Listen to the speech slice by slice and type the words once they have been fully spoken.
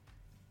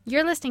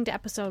You're listening to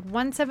episode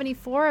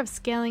 174 of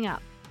Scaling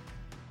Up.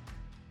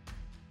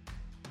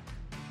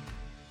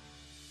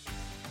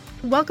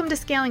 Welcome to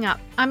Scaling Up.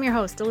 I'm your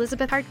host,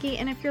 Elizabeth Hartke,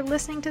 and if you're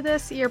listening to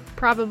this, you're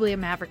probably a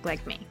maverick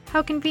like me.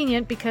 How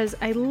convenient, because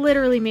I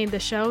literally made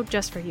the show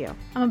just for you.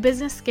 I'm a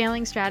business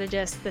scaling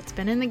strategist that's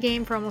been in the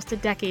game for almost a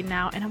decade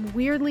now, and I'm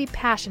weirdly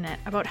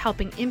passionate about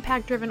helping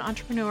impact-driven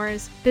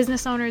entrepreneurs,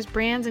 business owners,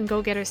 brands, and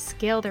go-getters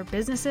scale their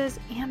businesses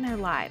and their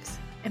lives.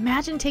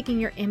 Imagine taking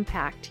your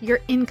impact, your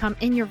income,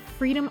 and your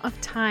freedom of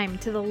time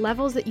to the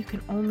levels that you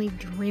can only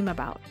dream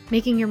about.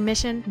 Making your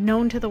mission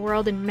known to the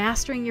world and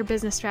mastering your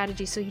business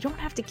strategy so you don't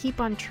have to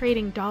keep on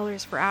trading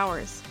dollars for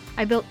hours.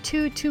 I built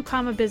two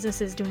comma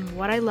businesses doing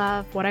what I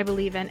love, what I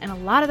believe in, and a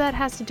lot of that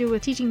has to do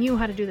with teaching you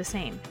how to do the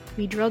same.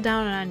 We drill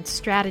down on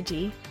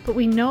strategy, but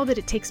we know that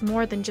it takes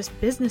more than just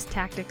business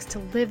tactics to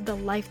live the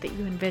life that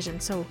you envision.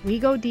 So we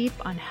go deep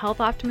on health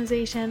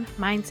optimization,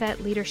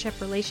 mindset, leadership,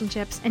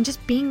 relationships, and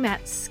just being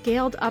that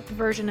scaled up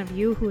version of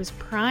you who is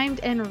primed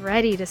and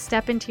ready to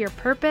step into your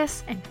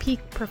purpose and peak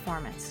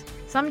performance.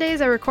 Some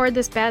days I record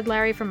this bad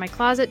Larry from my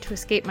closet to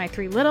escape my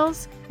three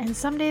littles, and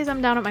some days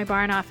I'm down at my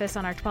barn office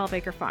on our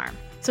 12-acre farm.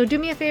 So do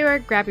me a favor,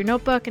 grab your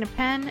notebook and a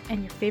pen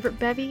and your favorite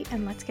bevy,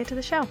 and let's get to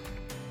the show.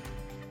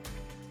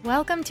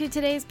 Welcome to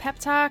today's pep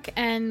talk,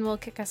 and we'll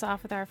kick us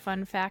off with our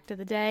fun fact of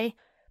the day.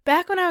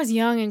 Back when I was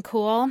young and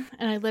cool,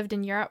 and I lived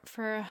in Europe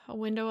for a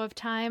window of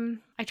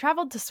time, I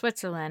traveled to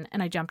Switzerland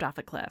and I jumped off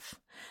a cliff.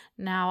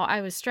 Now,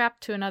 I was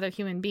strapped to another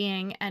human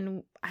being,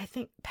 and I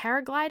think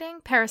paragliding.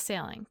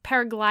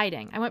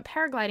 I went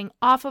paragliding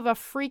off of a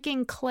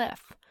freaking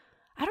cliff.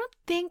 I don't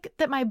think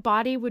that my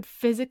body would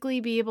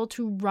physically be able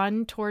to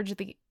run towards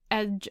the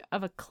edge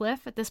of a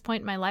cliff at this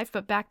point in my life,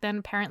 but back then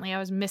apparently I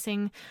was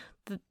missing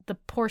the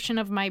portion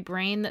of my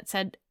brain that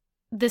said,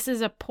 this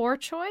is a poor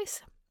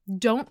choice.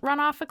 Don't run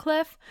off a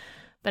cliff.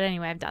 But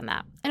anyway, I've done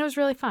that, and it was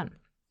really fun.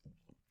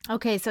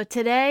 Okay, so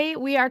today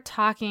we are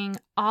talking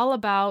all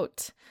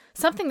about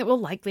something that will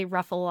likely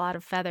ruffle a lot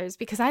of feathers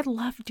because I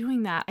love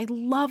doing that. I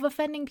love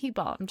offending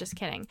people. I'm just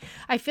kidding.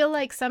 I feel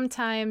like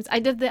sometimes I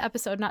did the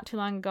episode not too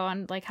long ago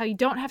on like how you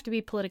don't have to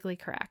be politically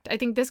correct. I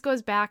think this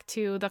goes back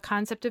to the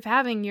concept of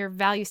having your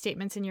value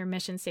statements and your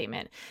mission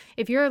statement.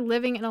 If you're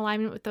living in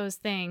alignment with those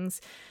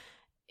things,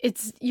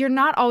 you're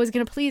not always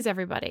going to please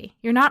everybody.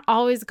 You're not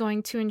always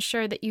going to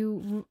ensure that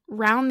you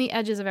round the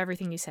edges of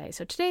everything you say.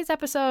 So today's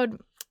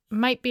episode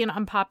might be an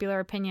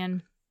unpopular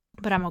opinion,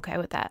 but I'm okay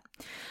with that.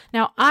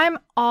 Now, I'm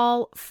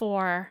all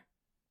for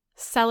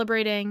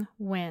celebrating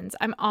wins.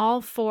 I'm all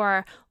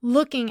for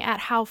looking at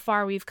how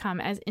far we've come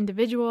as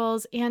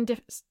individuals and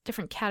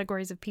different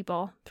categories of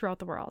people throughout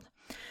the world.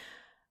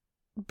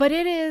 But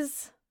it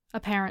is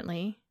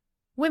apparently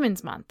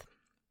Women's Month.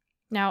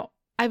 Now,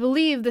 I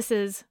believe this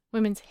is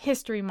Women's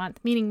History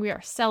Month, meaning we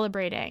are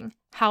celebrating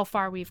how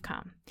far we've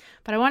come.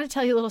 But I want to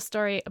tell you a little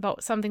story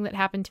about something that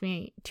happened to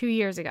me 2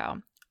 years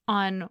ago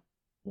on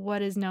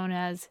what is known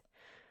as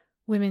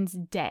Women's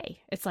Day.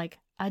 It's like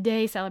a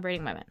day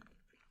celebrating women.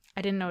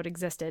 I didn't know it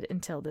existed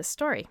until this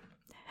story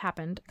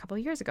happened a couple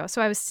of years ago.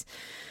 So I was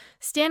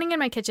standing in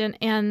my kitchen,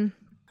 and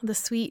the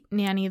sweet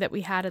nanny that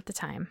we had at the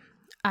time,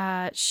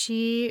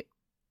 she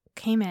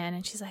came in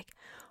and she's like,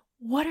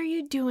 "What are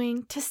you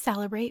doing to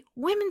celebrate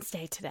Women's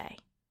Day today?"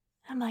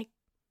 I'm like,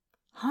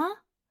 "Huh?"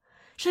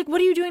 She's like,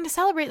 "What are you doing to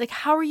celebrate? Like,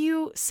 how are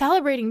you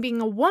celebrating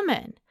being a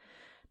woman?"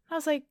 I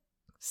was like,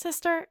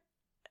 "Sister,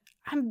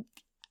 I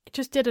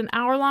just did an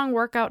hour-long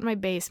workout in my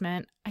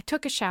basement. I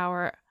took a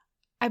shower.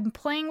 I'm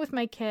playing with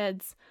my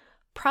kids,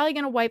 probably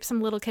going to wipe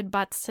some little kid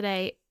butts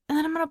today, and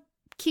then I'm going to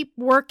keep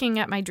working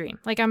at my dream.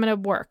 Like, I'm going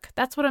to work.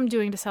 That's what I'm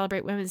doing to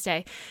celebrate Women's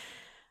Day."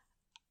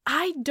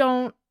 I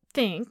don't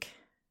think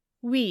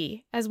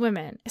we, as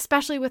women,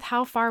 especially with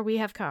how far we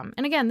have come,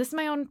 and again, this is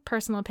my own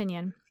personal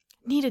opinion,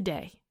 need a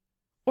day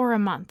or a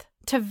month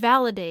to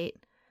validate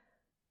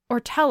or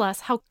tell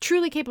us how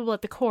truly capable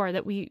at the core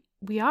that we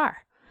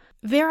are.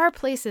 There are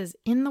places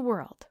in the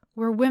world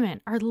where women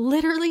are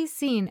literally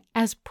seen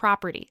as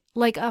property,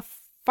 like a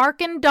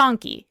farkin'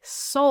 donkey,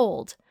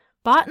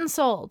 bought and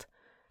sold,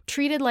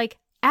 treated like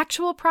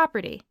actual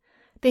property.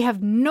 They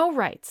have no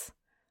rights.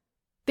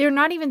 They're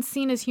not even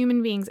seen as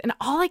human beings. And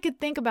all I could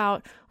think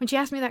about when she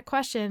asked me that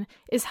question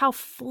is how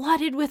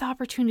flooded with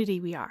opportunity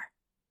we are.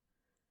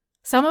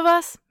 Some of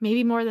us,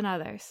 maybe more than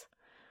others.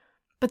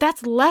 But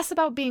that's less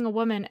about being a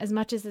woman as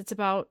much as it's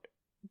about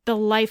the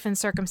life and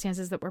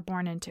circumstances that we're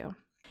born into.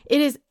 It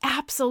is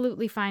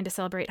absolutely fine to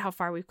celebrate how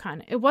far we've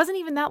come. It wasn't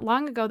even that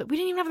long ago that we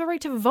didn't even have the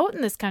right to vote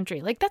in this country.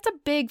 Like, that's a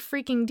big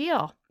freaking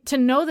deal to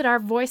know that our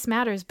voice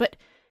matters. But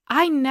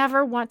I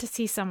never want to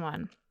see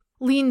someone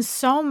lean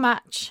so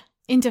much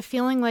into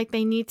feeling like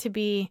they need to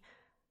be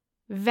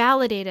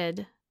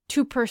validated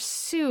to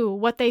pursue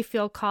what they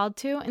feel called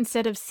to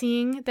instead of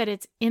seeing that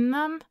it's in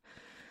them,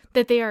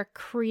 that they are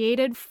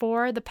created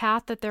for the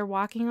path that they're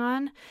walking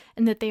on,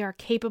 and that they are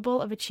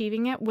capable of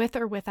achieving it with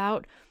or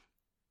without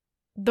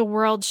the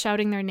world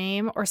shouting their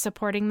name or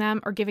supporting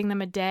them or giving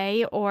them a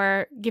day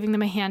or giving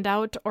them a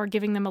handout or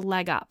giving them a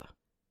leg up.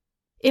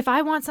 If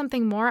I want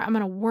something more, I'm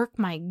going to work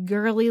my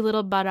girly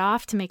little butt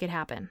off to make it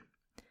happen.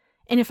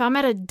 And if I'm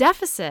at a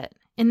deficit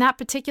in that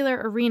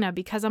particular arena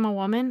because I'm a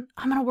woman,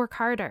 I'm going to work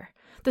harder.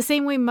 The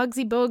same way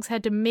Muggsy Bogues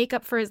had to make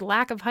up for his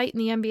lack of height in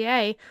the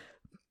NBA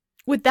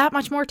with that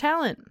much more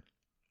talent.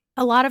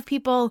 A lot of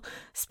people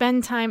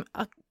spend time,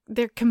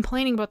 they're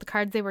complaining about the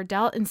cards they were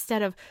dealt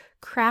instead of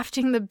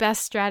crafting the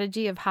best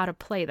strategy of how to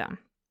play them.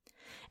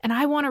 And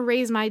I want to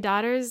raise my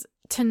daughters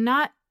to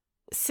not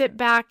sit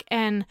back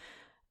and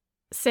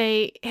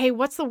say, hey,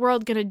 what's the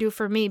world going to do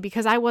for me?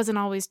 Because I wasn't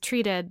always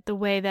treated the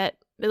way that,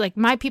 like,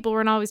 my people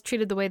weren't always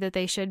treated the way that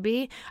they should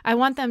be. I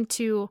want them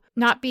to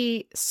not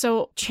be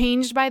so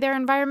changed by their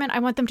environment. I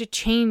want them to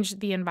change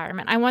the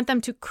environment. I want them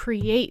to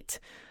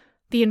create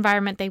the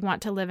environment they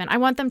want to live in. I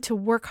want them to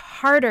work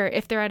harder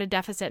if they're at a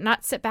deficit,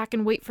 not sit back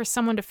and wait for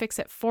someone to fix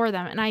it for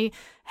them. And I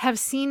have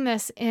seen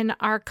this in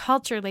our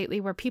culture lately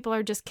where people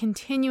are just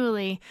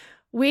continually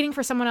waiting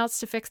for someone else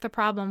to fix the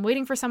problem,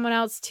 waiting for someone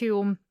else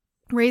to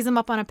raise them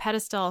up on a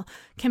pedestal,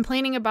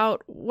 complaining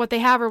about what they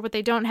have or what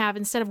they don't have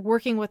instead of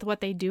working with what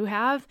they do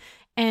have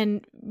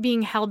and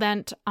being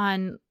hell-bent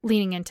on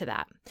leaning into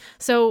that.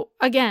 So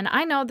again,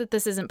 I know that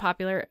this isn't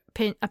popular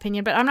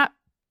opinion, but I'm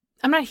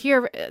not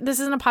here. This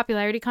isn't a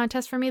popularity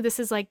contest for me. This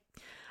is like,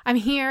 I'm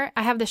here.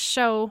 I have this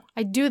show.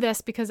 I do this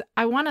because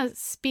I want to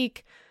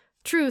speak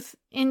truth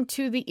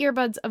into the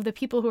earbuds of the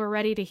people who are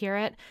ready to hear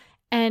it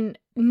and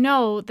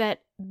know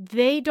that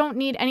they don't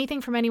need anything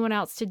from anyone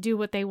else to do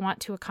what they want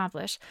to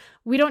accomplish.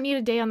 We don't need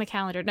a day on the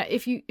calendar. Now,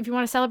 if you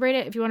want to celebrate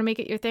it, if you want to make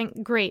it your thing,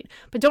 great.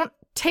 But don't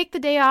take the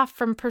day off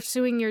from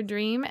pursuing your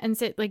dream and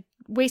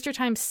waste your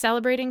time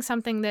celebrating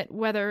something that,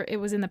 whether it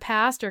was in the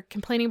past or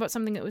complaining about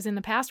something that was in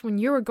the past, when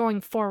you were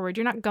going forward,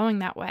 you're not going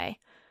that way.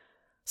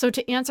 So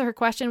to answer her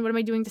question, what am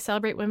I doing to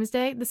celebrate Women's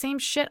Day? The same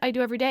shit I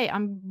do every day.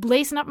 I'm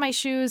lacing up my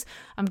shoes.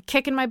 I'm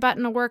kicking my butt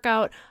in a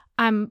workout.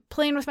 I'm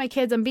playing with my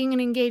kids. I'm being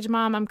an engaged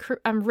mom.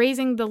 I'm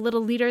raising the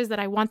little leaders that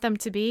I want them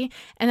to be.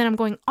 And then I'm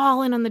going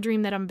all in on the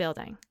dream that I'm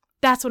building.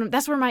 That's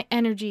where my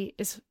energy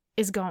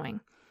is going.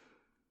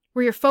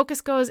 Where your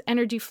focus goes,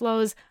 energy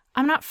flows.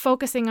 I'm not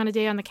focusing on a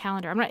day on the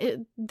calendar.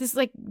 This is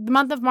like the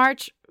month of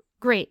March.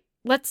 Great.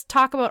 Let's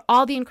talk about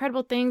all the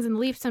incredible things and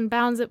leaps and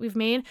bounds that we've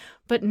made,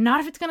 but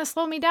not if it's going to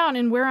slow me down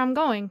in where I'm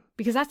going,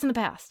 because that's in the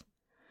past.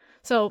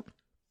 So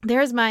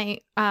there's my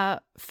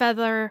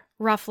feather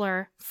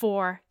ruffler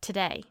for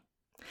today.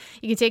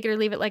 You can take it or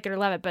leave it, like it or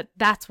love it, but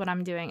that's what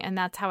I'm doing. And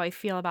that's how I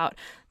feel about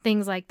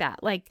things like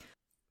that. Like,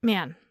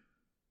 man,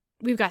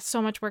 we've got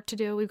so much work to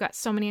do. We've got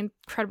so many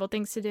incredible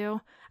things to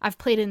do. I've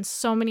played in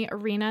so many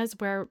arenas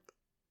where,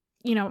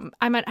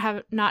 I might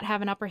not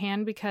have an upper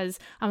hand because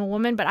I'm a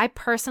woman, but I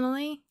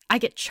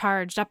get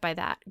charged up by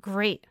that.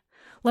 Great.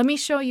 Let me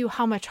show you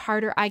how much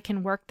harder I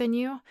can work than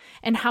you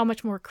and how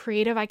much more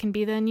creative I can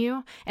be than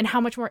you and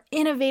how much more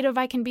innovative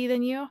I can be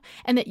than you,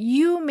 and that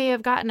you may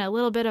have gotten a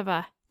little bit of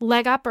a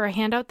leg up or a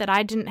handout that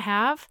I didn't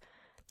have.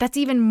 That's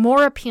even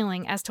more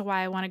appealing as to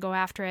why I want to go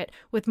after it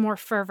with more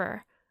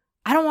fervor.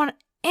 I don't want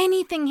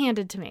anything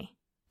handed to me.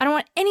 I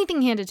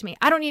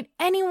don't need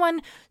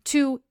anyone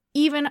to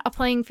even a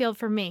playing field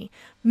for me.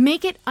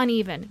 Make it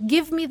uneven.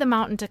 Give me the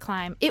mountain to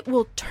climb. It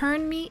will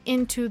turn me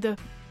into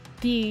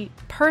the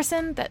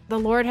person that the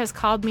Lord has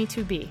called me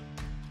to be.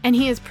 And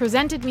He has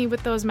presented me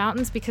with those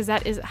mountains because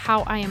that is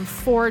how I am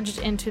forged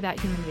into that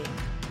human being.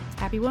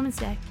 Happy Women's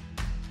Day.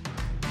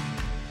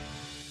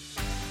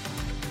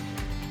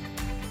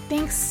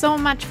 Thanks so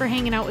much for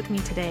hanging out with me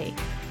today.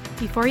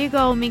 Before you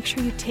go, make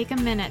sure you take a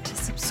minute to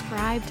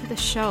subscribe to the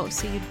show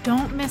so you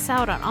don't miss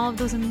out on all of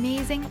those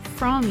amazing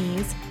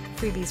freebies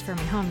for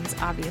my homies,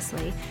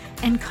 obviously,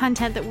 and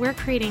content that we're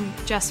creating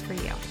just for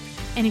you.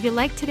 And if you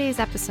like today's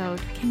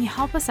episode, can you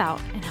help us out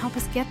and help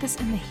us get this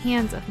in the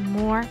hands of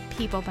more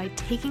people by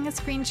taking a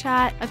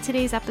screenshot of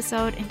today's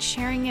episode and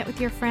sharing it with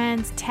your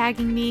friends,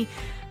 tagging me,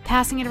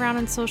 passing it around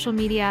on social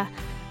media?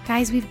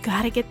 Guys, we've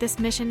got to get this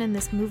mission and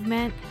this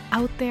movement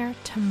out there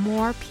to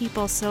more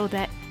people so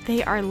that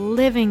they are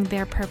living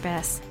their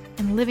purpose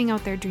and living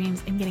out their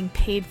dreams and getting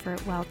paid for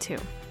it well too.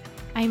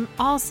 I'm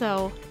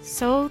also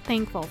so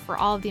thankful for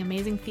all of the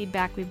amazing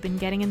feedback we've been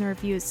getting in the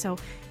reviews. So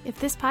if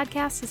this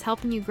podcast is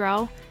helping you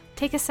grow,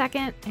 take a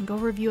second and go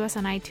review us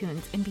on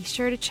iTunes, and be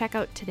sure to check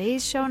out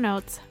today's show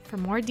notes for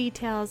more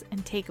details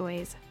and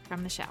takeaways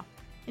from the show.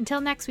 Until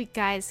next week,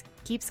 guys,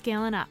 keep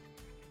scaling up.